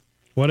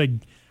What a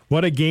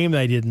game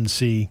I didn't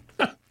see.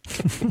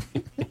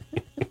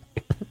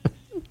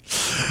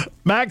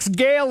 Max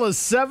Gale is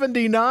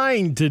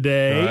 79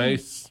 today.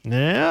 Nice.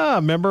 Yeah,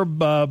 remember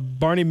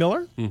Barney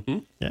Miller? Mm-hmm.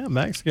 Yeah,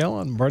 Max Gale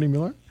and Barney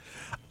Miller.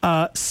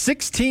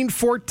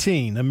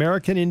 1614,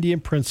 American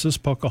Indian princess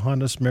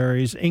Pocahontas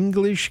marries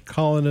English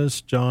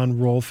colonist John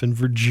Rolfe in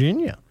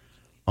Virginia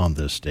on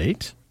this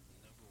date.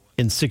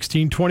 In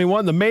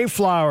 1621, the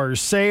Mayflower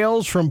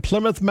sails from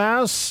Plymouth,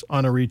 Mass.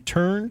 on a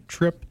return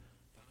trip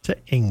to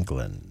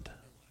England.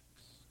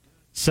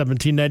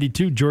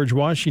 1792, George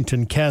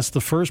Washington cast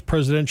the first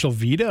presidential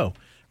veto,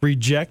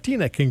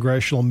 rejecting a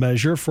congressional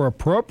measure for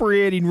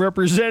appropriating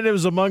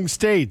representatives among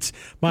states.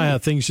 How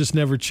things just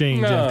never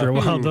change after a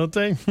while, don't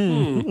they?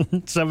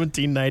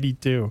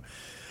 1792.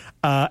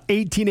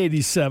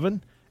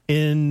 1887,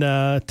 in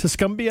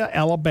Tuscumbia,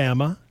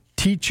 Alabama,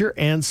 teacher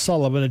Ann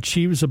Sullivan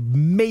achieves a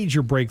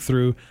major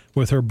breakthrough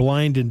with her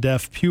blind and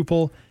deaf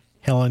pupil,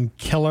 Helen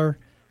Keller,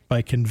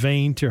 by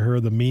conveying to her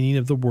the meaning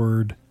of the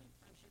word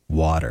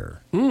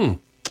water.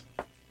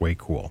 Way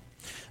cool.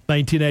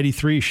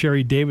 1993,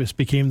 Sherry Davis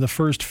became the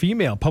first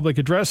female public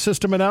address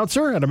system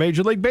announcer at a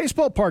Major League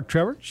Baseball park,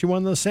 Trevor. She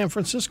won the San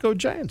Francisco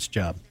Giants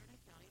job.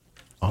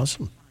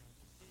 Awesome.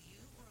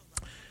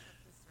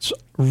 So,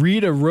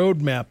 read a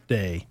roadmap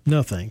day.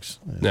 No, thanks.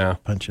 Yeah.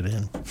 Punch it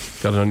in.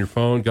 Got it on your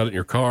phone, got it in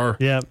your car.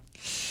 Yep.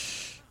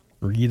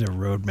 Read a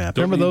roadmap.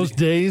 Remember those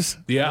days?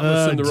 The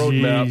atlas and the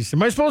roadmap.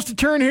 Am I supposed to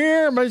turn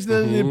here?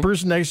 The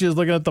person next to you is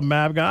looking at the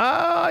map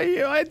going,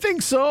 yeah, I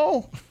think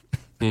so.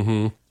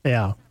 Mm-hmm.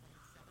 Yeah.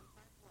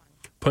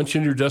 Punch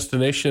in your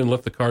destination and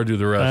let the car do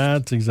the rest.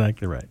 That's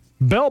exactly right.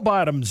 Bell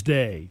Bottoms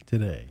Day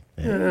today.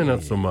 Yeah,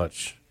 not so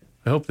much.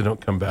 I hope they don't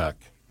come back.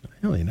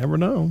 Well, you never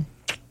know.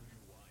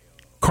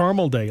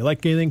 Caramel Day. You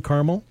like anything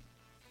caramel?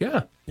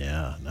 Yeah.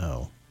 Yeah,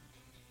 no.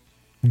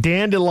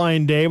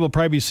 Dandelion Day. We'll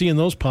probably be seeing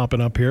those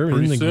popping up here.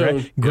 Pretty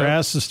soon.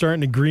 Grass is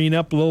starting to green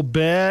up a little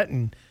bit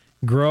and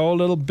grow a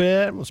little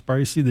bit. We'll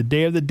probably see the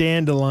day of the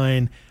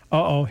dandelion.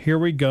 Uh-oh, here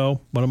we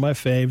go. One of my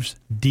faves,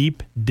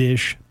 deep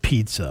dish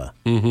pizza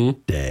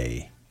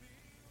day.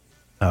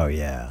 Oh,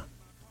 yeah.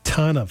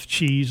 Ton of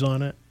cheese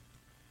on it.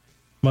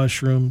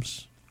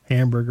 Mushrooms,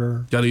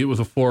 hamburger. Got to eat with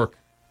a fork.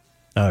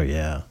 Oh,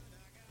 yeah.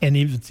 And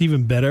it's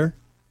even better,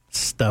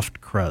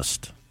 stuffed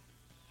crust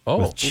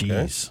with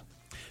cheese.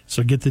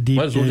 So get the deep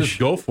Might as well dish. just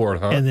go for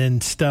it, huh? And then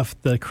stuff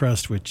the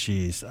crust with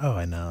cheese. Oh,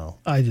 I know.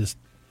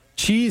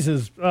 Cheese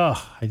is, I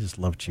just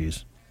love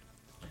cheese.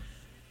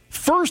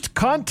 First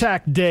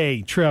contact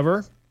day,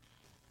 Trevor.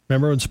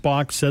 Remember when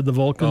Spock said the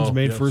Vulcans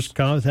made first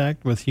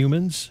contact with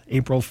humans?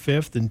 April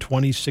 5th in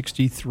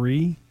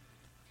 2063.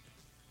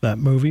 That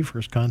movie,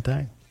 First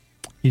Contact.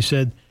 He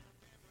said,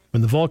 when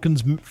the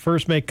Vulcans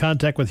first make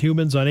contact with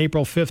humans on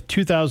April 5th,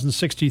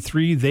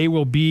 2063, they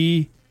will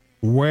be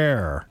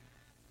where?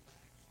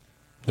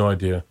 No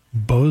idea.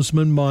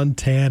 Bozeman,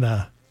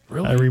 Montana.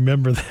 Really? I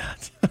remember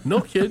that.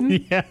 No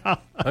kidding? Yeah.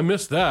 I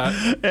missed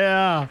that.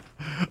 Yeah.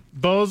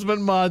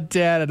 Bozeman,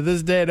 Montana. To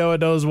this day, no one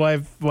knows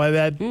why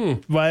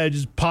it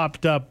just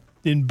popped up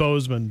in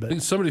Bozeman. But I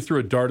think somebody threw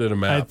a dart at a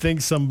map. I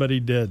think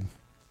somebody did.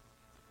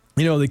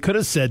 You know, they could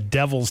have said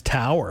Devil's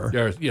Tower.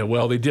 Yeah,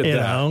 well, they did You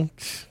that. know?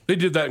 They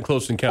did that in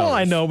Close Encounters. Well,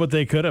 I know, but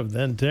they could have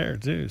then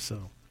too.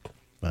 So,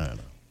 I don't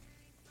know.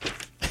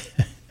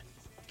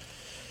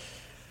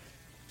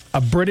 A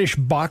British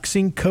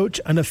boxing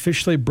coach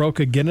unofficially broke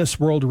a Guinness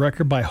World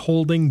Record by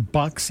holding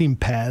boxing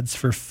pads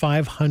for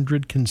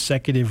 500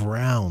 consecutive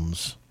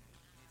rounds.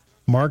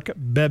 Mark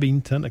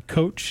Bebbington, a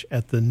coach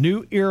at the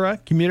New Era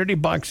Community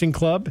Boxing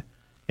Club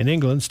in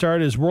England,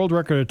 started his world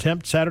record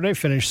attempt Saturday,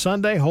 finished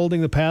Sunday,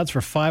 holding the pads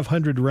for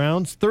 500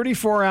 rounds,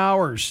 34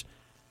 hours.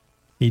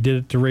 He did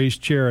it to raise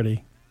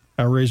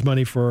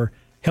money for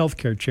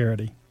healthcare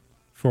charity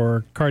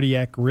for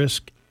cardiac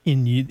risk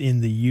in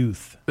the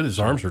youth. But his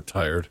arms are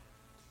tired.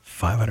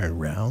 500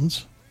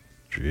 rounds?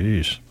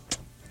 Jeez.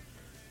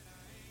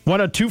 One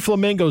of two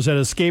flamingos that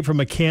escaped from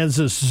a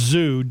Kansas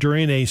zoo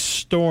during a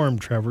storm,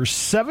 Trevor,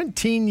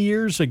 17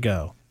 years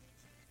ago.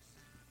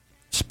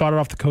 Spotted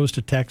off the coast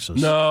of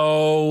Texas.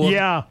 No.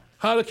 Yeah.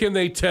 How can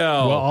they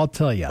tell? Well, I'll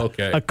tell you.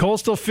 Okay. A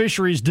coastal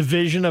fisheries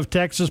division of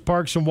Texas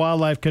Parks and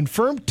Wildlife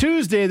confirmed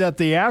Tuesday that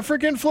the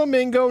African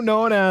flamingo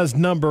known as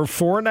number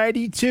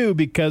 492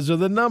 because of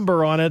the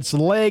number on its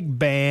leg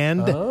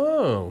band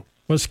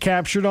was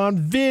captured on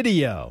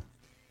video.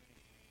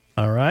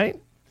 All right?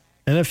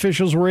 And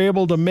officials were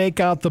able to make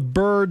out the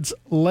bird's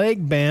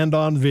leg band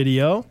on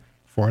video.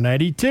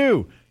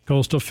 492.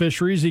 Coastal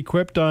Fisheries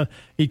equipped to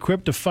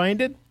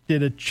find it,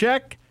 did a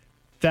check.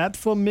 That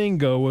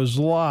flamingo was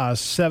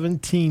lost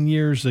 17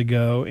 years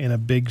ago in a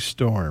big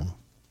storm.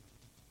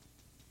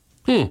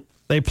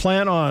 They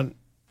plan on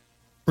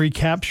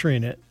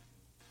recapturing it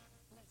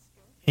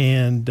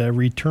and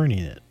returning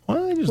it.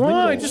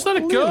 Why? Just let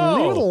it go.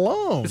 Leave it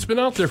alone. It's been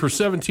out there for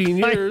 17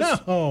 years. I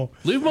know.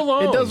 Leave him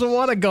alone. It doesn't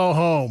want to go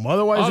home.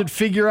 Otherwise, it'd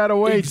figure out a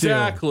way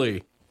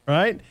exactly. to.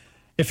 Right?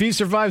 If he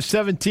survives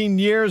 17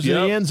 years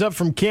and he ends up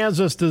from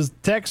Kansas to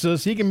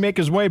Texas, he can make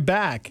his way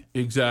back.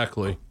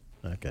 Exactly.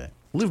 Okay.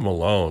 Leave them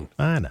alone.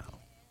 I know.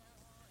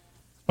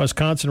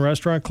 Wisconsin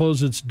restaurant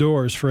closed its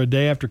doors for a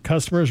day after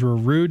customers were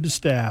rude to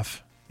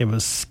staff. It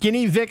was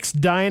Skinny Vic's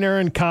Diner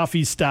and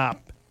Coffee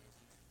Stop.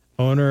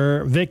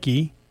 Owner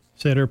Vicky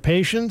said her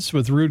patience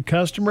with rude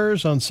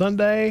customers on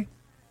Sunday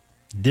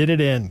did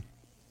it in.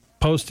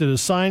 Posted a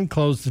sign,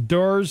 closed the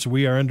doors.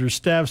 We are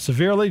understaffed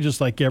severely, just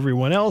like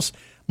everyone else.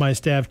 My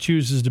staff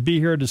chooses to be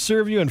here to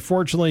serve you.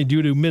 Unfortunately,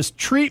 due to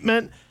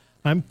mistreatment,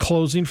 I'm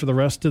closing for the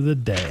rest of the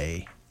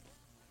day.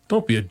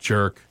 Don't be a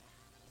jerk.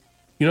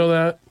 You know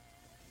that?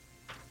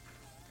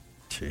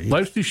 Jeez.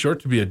 Life's too short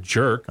to be a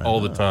jerk all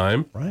the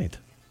time. Right.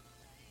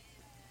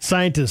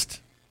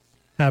 Scientists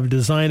have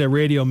designed a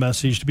radio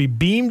message to be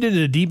beamed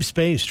into deep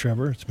space,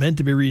 Trevor. It's meant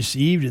to be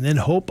received and then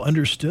hope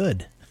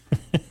understood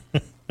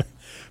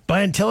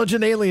by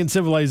intelligent alien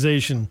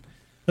civilization.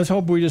 Let's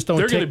hope we just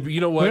don't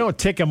you know what? We don't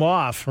tick them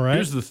off, right?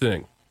 Here's the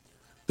thing.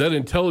 That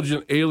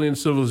intelligent alien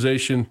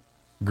civilization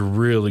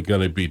really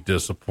going to be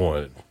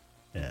disappointed.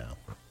 Yeah.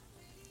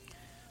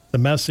 The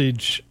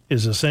message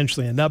is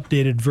essentially an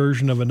updated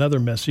version of another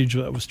message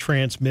that was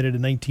transmitted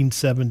in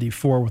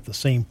 1974 with the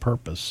same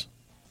purpose.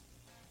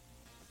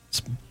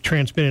 It's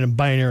transmitted in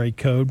binary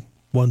code,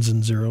 ones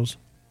and zeros.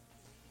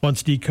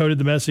 Once decoded,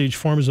 the message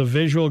forms a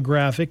visual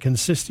graphic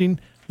consisting,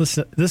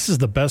 listen, this is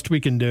the best we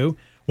can do.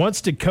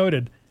 Once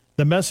decoded,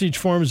 the message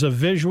forms a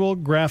visual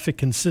graphic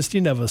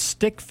consisting of a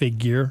stick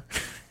figure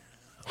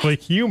of a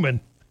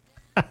human,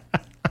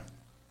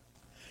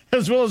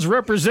 as well as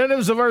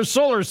representatives of our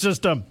solar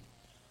system.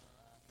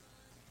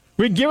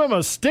 We give him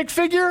a stick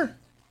figure?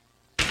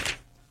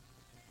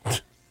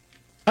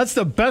 That's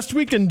the best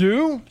we can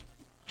do?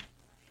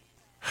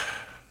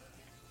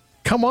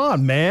 Come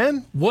on,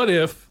 man. What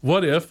if,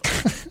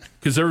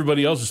 because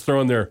everybody else is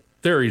throwing their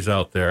theories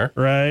out there.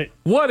 Right.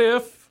 What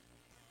if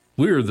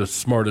we're the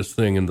smartest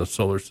thing in the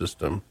solar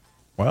system?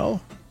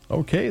 Well,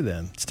 okay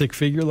then. Stick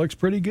figure looks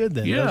pretty good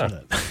then,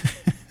 doesn't it?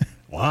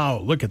 Wow,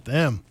 look at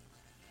them.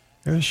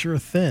 They're sure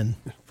thin.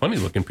 Funny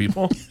looking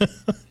people.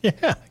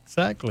 Yeah,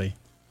 exactly.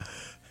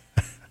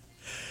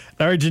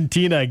 In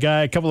Argentina,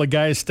 a couple of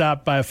guys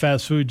stopped by a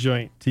fast food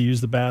joint to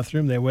use the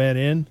bathroom. They went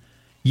in,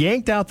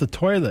 yanked out the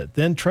toilet,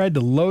 then tried to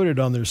load it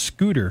on their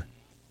scooter.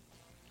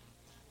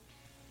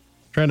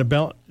 Trying to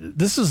balance.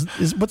 This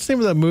is what's the name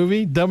of that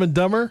movie? Dumb and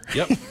Dumber?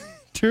 Yep.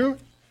 True.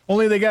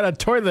 Only they got a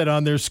toilet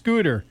on their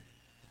scooter.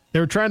 They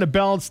were trying to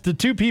balance the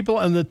two people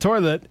and the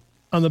toilet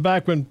on the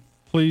back when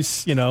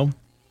police,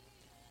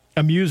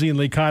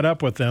 amusingly caught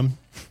up with them.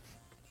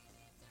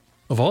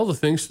 Of all the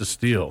things to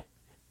steal.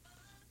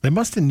 They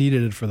must have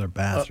needed it for their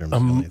bathroom.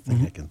 That's the only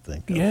thing I can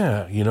think of.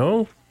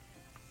 Yeah,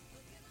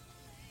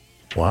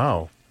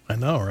 Wow. I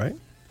know, right?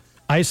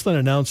 Iceland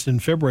announced in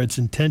February its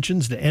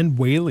intentions to end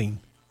whaling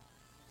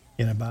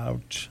in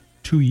about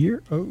 2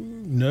 years. Oh,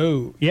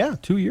 no. Yeah,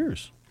 2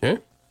 years. Yeah.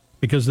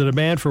 Because the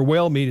demand for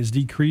whale meat has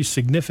decreased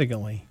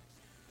significantly.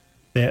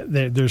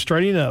 They're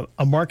starting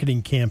a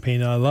marketing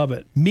campaign, and I love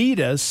it. Meet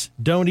us,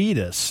 don't eat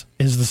us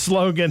is the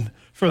slogan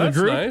for the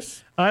group. That's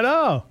nice. I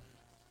know.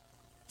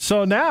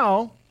 So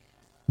now,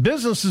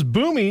 business is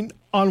booming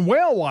on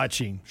whale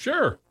watching.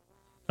 Sure.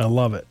 I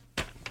love it.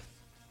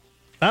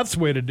 That's the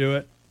way to do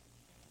it.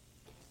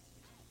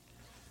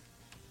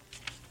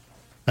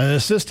 An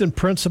assistant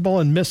principal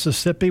in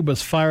Mississippi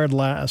was fired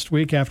last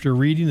week after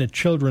reading a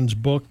children's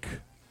book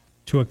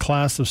to a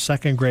class of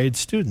second grade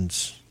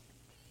students.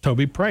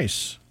 Toby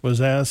Price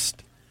was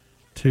asked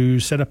to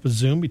set up a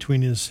Zoom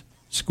between his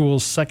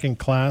school's second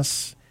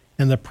class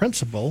and the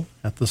principal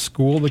at the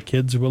school the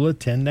kids will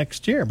attend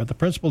next year, but the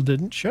principal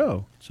didn't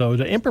show. So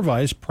to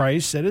improvise,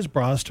 Price said his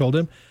boss told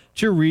him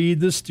to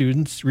read to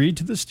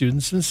the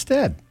students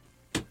instead.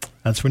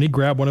 That's when he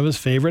grabbed one of his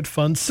favorite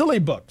fun, silly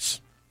books.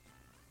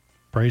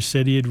 Price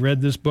said he had read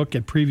this book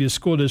at previous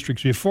school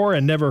districts before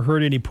and never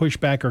heard any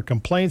pushback or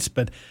complaints,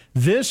 but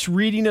this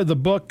reading of the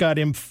book got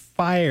him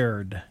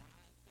fired.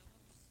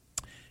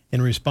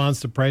 In response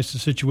to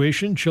Price's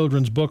situation,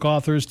 children's book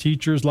authors,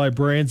 teachers,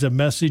 librarians have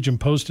messaged and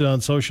posted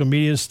on social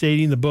media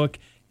stating the book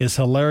is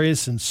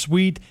hilarious and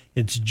sweet,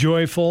 it's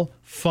joyful,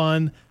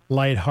 fun,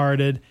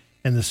 lighthearted,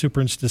 and the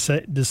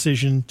superintendent's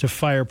decision to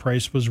fire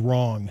Price was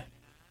wrong.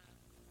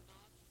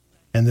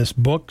 And this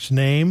book's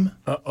name?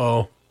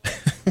 Uh-oh.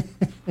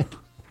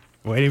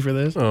 Waiting for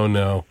this? Oh,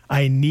 no.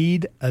 I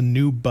Need a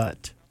New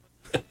Butt.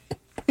 And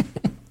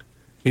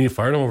you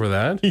fired him over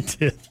that? He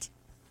did.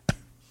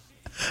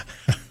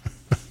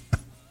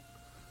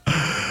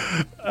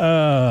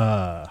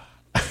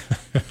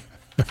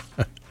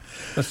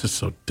 That's just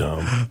so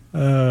dumb.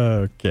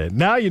 Okay.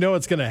 Now you know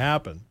what's going to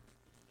happen.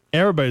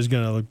 Everybody's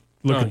going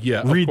to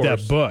read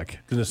that book.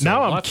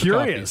 Now I'm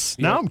curious.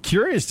 Now I'm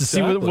curious to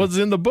see what's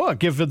in the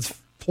book. If it's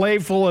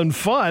playful and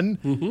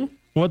fun,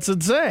 what's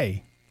it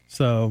say?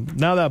 So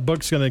now that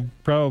book's going to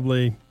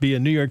probably be a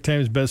New York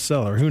Times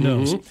bestseller. Who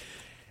knows?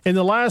 In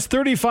the last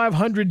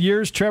 3,500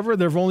 years, Trevor,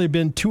 there have only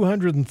been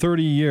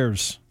 230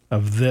 years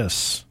of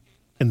this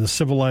in the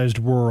civilized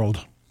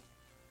world.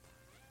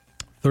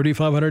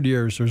 3,500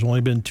 years. There's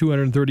only been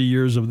 230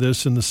 years of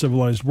this in the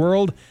civilized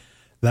world.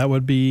 That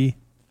would be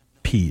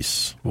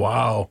apiece.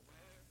 Wow.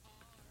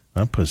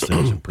 That puts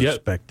things in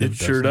perspective. It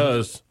sure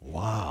does.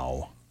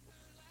 Wow.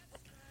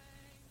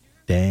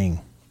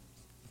 Dang.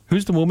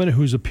 Who's the woman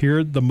who's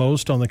appeared the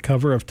most on the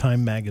cover of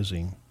Time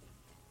magazine?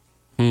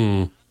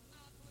 No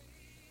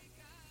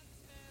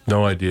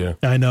idea.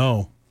 I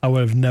know. I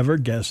would have never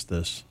guessed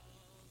this.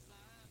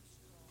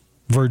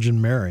 Virgin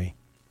Mary.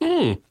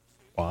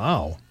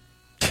 Wow.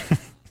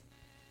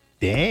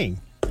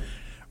 Dang.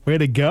 Way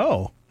to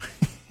go.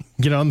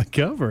 Get on the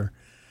cover.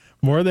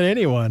 More than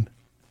anyone.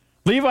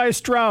 Levi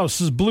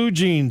Strauss's blue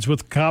jeans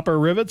with copper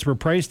rivets were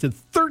priced at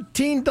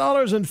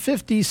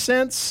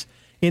 $13.50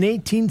 in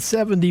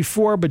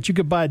 1874, but you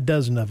could buy a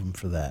dozen of them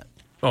for that.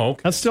 Oh,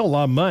 okay. That's still a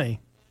lot of money.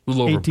 A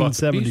little over a buck a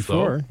piece,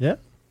 1874, yeah.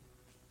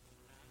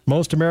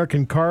 Most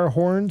American car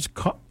horns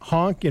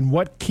honk in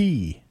what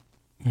key?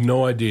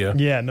 No idea.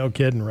 Yeah, no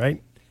kidding,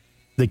 right?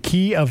 The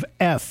key of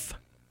F.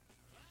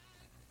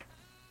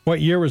 What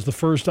year was the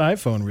first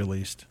iPhone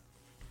released?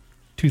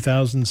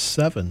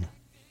 2007.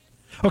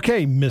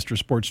 Okay, Mr.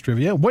 Sports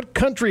Trivia. What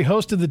country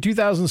hosted the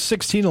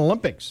 2016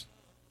 Olympics?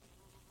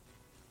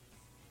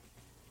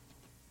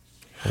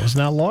 It was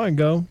not long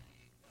ago.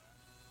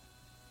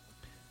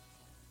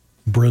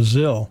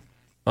 Brazil.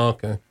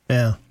 Okay.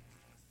 Yeah.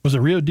 Was it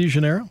Rio de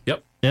Janeiro?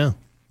 Yep. Yeah,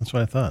 that's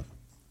what I thought.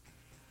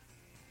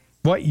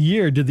 What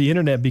year did the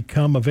internet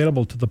become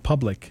available to the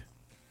public?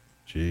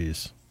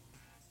 Jeez.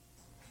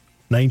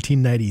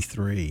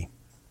 1993.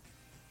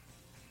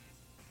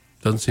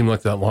 Doesn't seem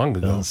like that long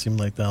ago. Doesn't seem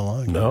like that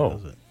long ago, No.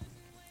 does it?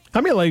 How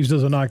many legs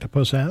does an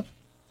octopus have?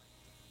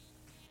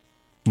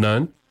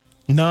 None.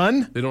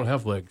 None? They don't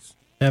have legs.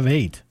 They have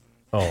 8.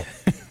 Oh.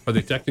 Are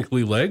they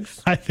technically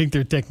legs? I think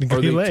they're Or technically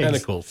are they legs.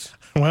 tentacles?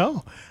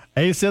 Well,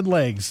 I said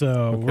legs,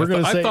 so we're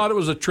going to say... I thought it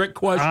was a trick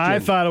question. I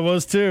thought it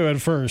was too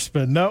at first,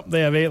 but nope,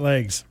 they have 8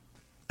 legs.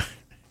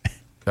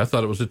 I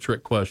thought it was a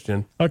trick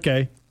question.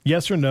 Okay,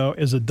 yes or no,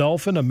 is a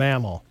dolphin a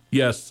mammal?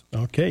 Yes.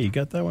 Okay, you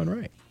got that one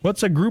right.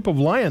 What's a group of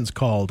lions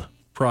called?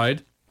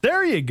 Pride.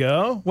 There you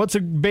go. What's a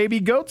baby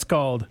goat's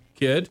called?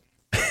 Kid.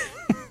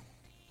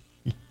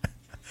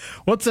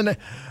 What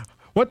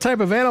type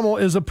of animal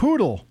is a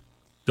poodle?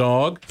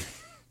 Dog.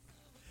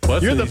 Well,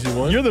 that's an easy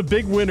one. You're the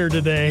big winner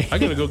today. I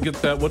got to go get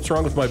that What's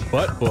Wrong With My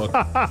Butt book.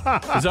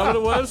 Is that what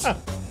it was?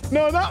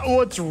 No, not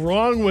what's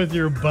wrong with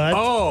your butt.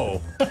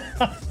 Oh.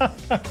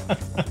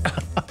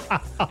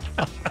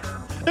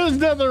 There's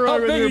nothing wrong How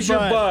with big your is your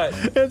butt.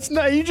 butt? It's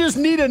not. You just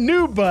need a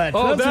new butt.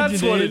 Oh,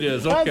 that's what need. it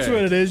is. That's Okay.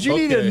 what it is. You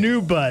need a Okay.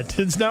 new butt.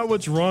 It's not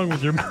what's wrong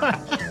with your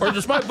butt. Or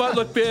does my butt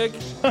look big?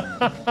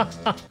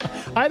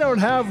 I don't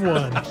have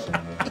one.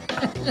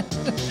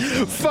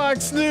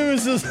 Fox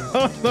News is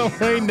on the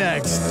way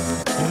next.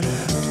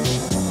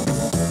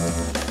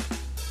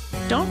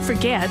 Don't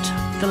forget,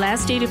 the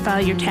last day to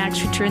file your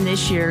tax return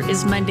this year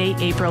is Monday,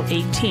 April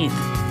 18th.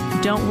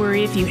 Don't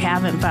worry if you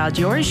haven't filed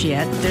yours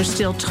yet, there's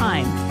still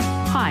time.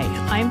 Hi,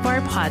 I'm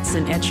Barb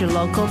Hodson at your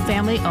local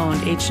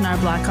family-owned H&R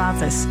Block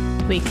office.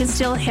 We can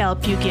still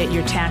help you get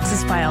your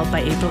taxes filed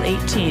by April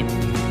 18th.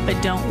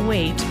 But don't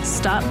wait.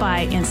 Stop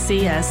by and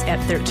see us at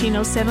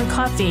 1307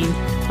 Coffeen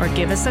or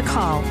give us a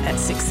call at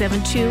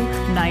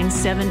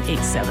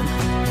 672-9787.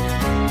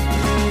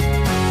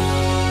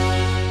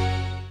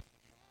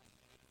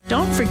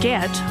 Don't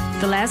forget,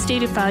 the last day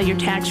to file your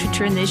tax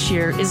return this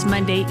year is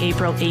Monday,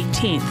 April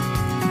 18th.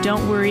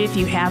 Don't worry if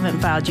you haven't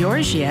filed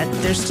yours yet,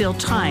 there's still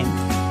time.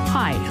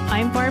 Hi,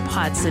 I'm Barb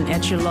Hodson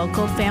at your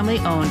local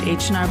family-owned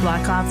H&R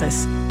Block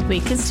office. We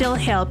can still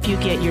help you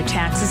get your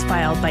taxes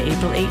filed by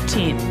April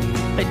 18th.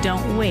 But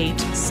don't wait.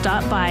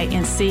 Stop by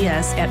and see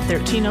us at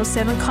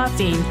 1307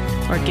 Coffeen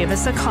or give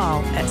us a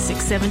call at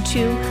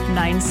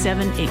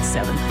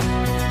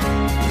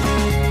 672-9787.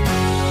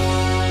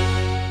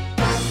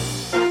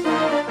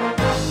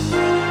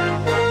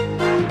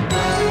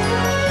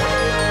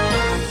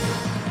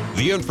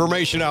 The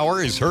Information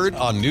Hour is heard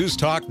on News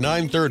Talk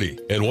 930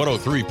 and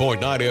 103.9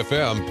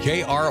 FM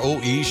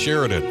KROE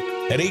Sheridan,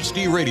 and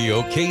HD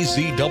Radio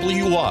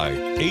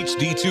KZWY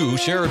HD2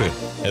 Sheridan,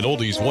 and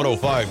Oldies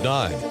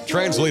 105.9,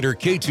 translator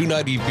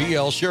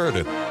K290BL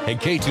Sheridan and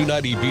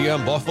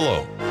K290BM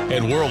Buffalo,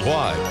 and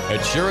worldwide at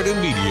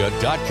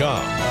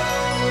SheridanMedia.com.